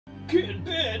Can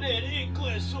Ben and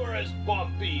Ankylosaurus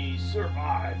Bumpy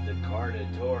survive the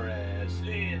Carnotaurus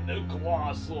and the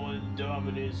colossal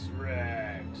Indominus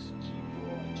Rex? Keep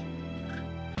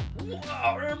watching.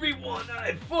 Wow, everyone,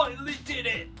 I finally did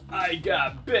it! I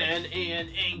got Ben and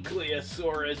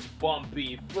Ankylosaurus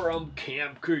Bumpy from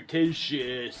Camp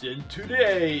Cretaceous, and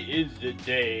today is the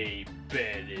day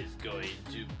Ben is going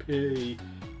to pay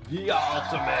the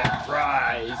ultimate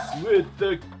prize with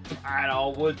the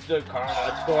battle with the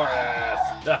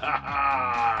Carnotaurus.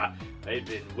 I've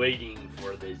been waiting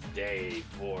for this day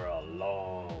for a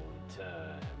long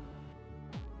time.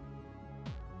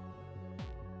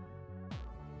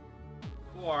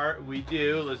 Before we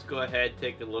do, let's go ahead and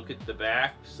take a look at the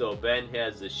back. So Ben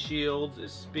has a shield, a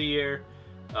spear,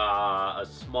 a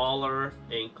smaller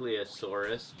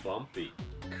Ankylosaurus Bumpy.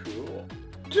 Cool.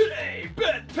 Today,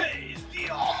 Ben pays the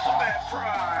ultimate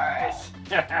prize!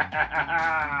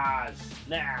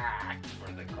 Snack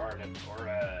for the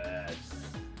Carnotaurus.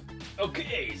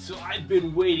 Okay, so I've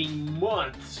been waiting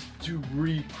months to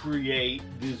recreate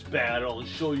this battle and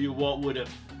show you what would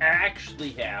have actually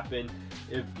happened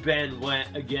if Ben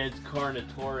went against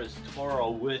Carnotaurus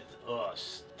TORO with a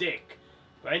stick.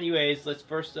 But anyways, let's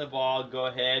first of all go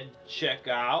ahead and check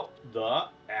out the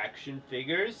action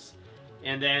figures.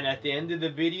 And then at the end of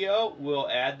the video, we'll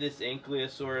add this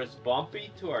Ankylosaurus Bumpy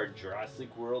to our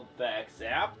Jurassic World Facts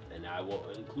app, and I will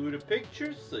include a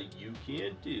picture so you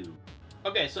can too.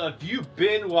 Okay, so if you've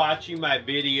been watching my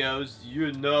videos,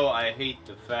 you know I hate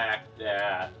the fact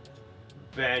that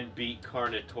Ben beat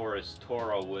Carnotaurus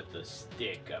TORO with a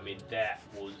stick. I mean, that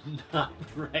was not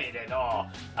right at all.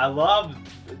 I love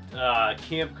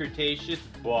Camp Cretaceous,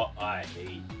 but I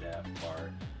hate that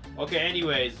part. Okay,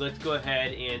 anyways, let's go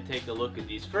ahead and take a look at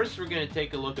these. First, we're going to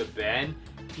take a look at Ben.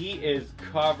 He is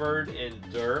covered in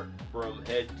dirt from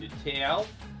head to tail.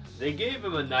 They gave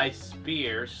him a nice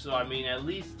spear, so I mean, at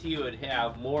least he would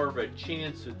have more of a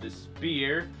chance with the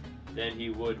spear than he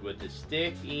would with the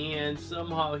stick. And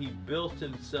somehow he built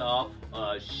himself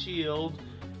a shield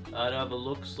out of, it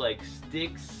looks like,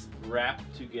 sticks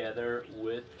wrapped together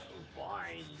with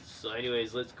vines. So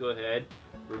anyways, let's go ahead,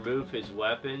 remove his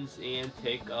weapons, and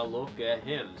take a look at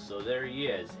him. So there he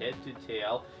is, head to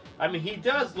tail. I mean, he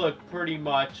does look pretty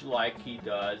much like he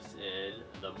does in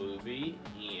the movie,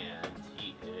 and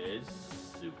he is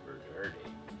super dirty.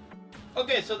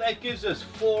 Okay, so that gives us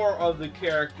 4 of the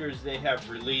characters they have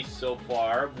released so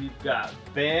far. We've got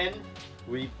Ben,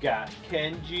 we've got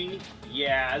Kenji,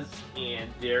 Yaz,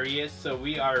 and Darius. So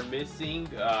we are missing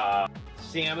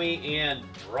Sammy and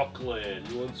Brooklyn.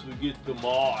 Once we get them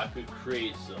all, I could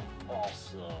create some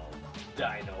awesome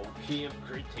Dino Camp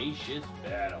Cretaceous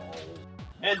battles.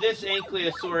 And this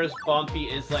Ankylosaurus Bumpy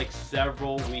is like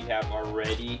several we have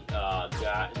already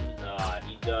gotten.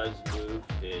 He does move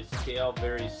his tail,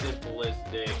 very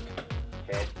simplistic.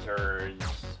 Head turns,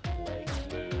 legs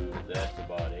move, that's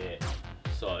about it.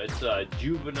 So it's a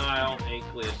juvenile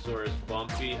Ankylosaurus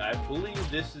Bumpy. I believe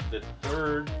this is the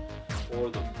 3rd or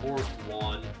the 4th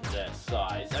one that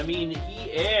size. I mean, he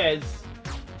is,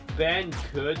 Ben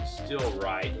could still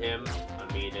ride him. I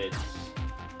mean, it's,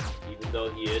 even though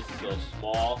he is so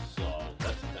small, so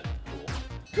that's kind of cool.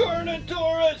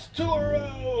 Carnotaurus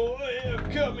TORO, I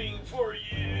am coming for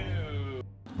you!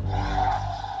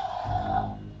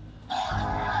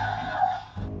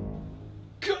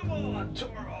 Come on,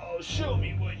 TORO, show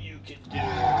me what you can do!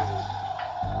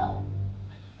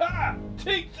 Ha!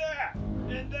 Take that!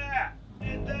 And that!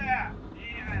 And that!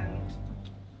 And...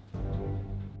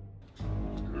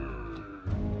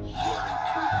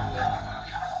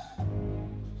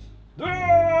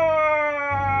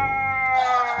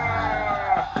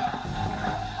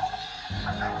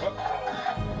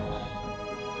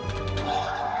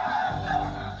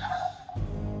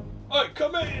 I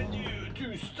command you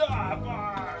to stop!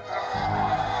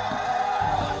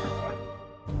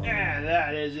 And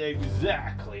that is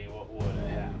exactly what would have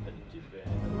happened to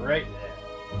Ben right there.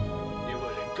 It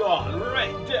would have gone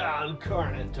right down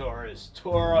Carnotaurus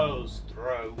TORO's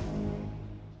throat.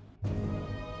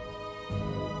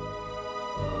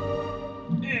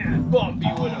 And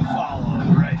Bumpy would have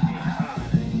followed right behind.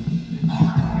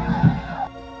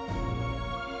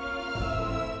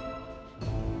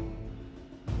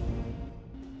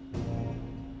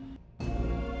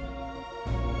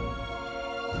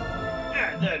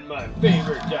 And then my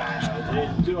favorite dino,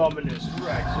 the Indominus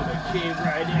Rex, would have came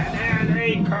right in and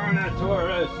ate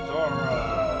Carnotaurus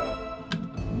TORO.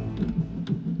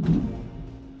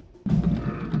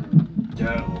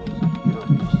 That was a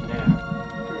yummy snack.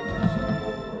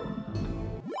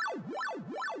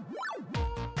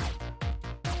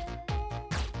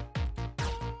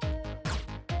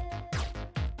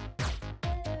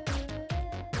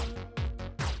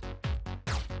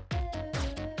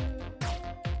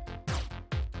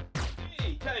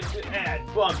 to add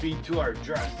Bumpy to our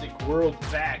Jurassic World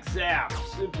Facts app.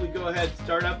 Simply go ahead,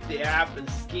 start up the app, and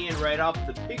scan right off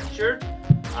the picture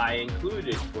I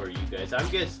included for you guys. I'm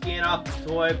going to scan off the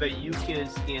toy, but you can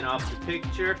scan off the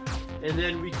picture, and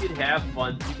then we can have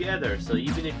fun together. So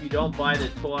even if you don't buy the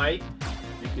toy,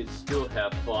 you can still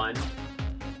have fun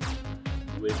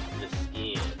with the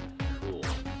scan. Cool.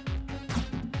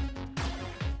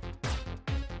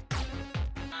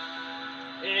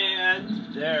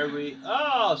 And there we,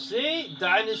 oh, see?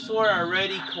 Dinosaur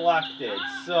already collected.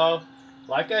 So,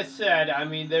 like I said, I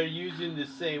mean, they're using the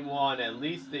same one. At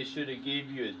least they should have gave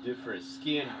you a different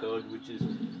scan code, which is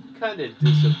kind of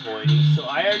disappointing. So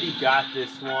I already got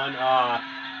this one.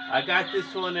 I got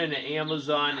this one in an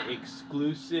Amazon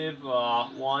exclusive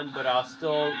one, but I'll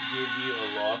still give you a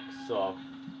look. So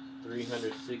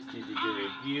 360-degree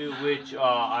view, which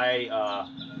I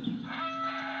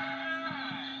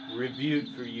reviewed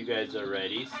for you guys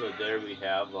already. So there we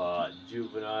have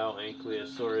juvenile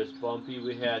Ankylosaurus Bumpy.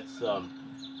 We had some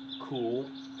cool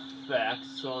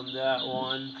facts on that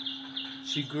one.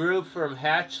 She grew from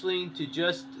hatchling to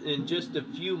in just a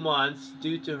few months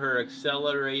due to her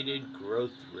accelerated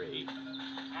growth rate.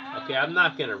 Okay, I'm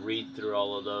not going to read through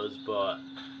all of those, but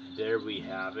there we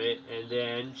have it. And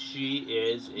then she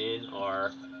is in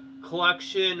our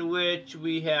collection, which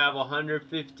we have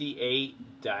 158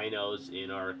 dinos in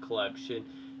our collection,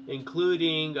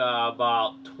 including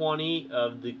about 20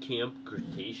 of the Camp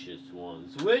Cretaceous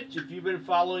ones, which, if you've been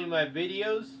following my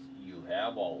videos, you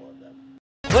have all of them.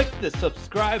 Click the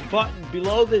subscribe button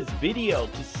below this video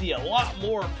to see a lot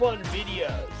more fun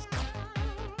videos.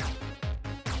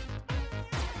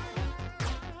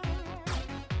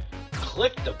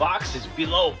 Click the boxes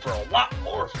below for a lot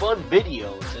more fun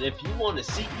videos, and if you want to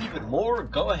see even more,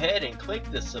 go ahead and click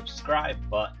the subscribe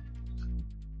button.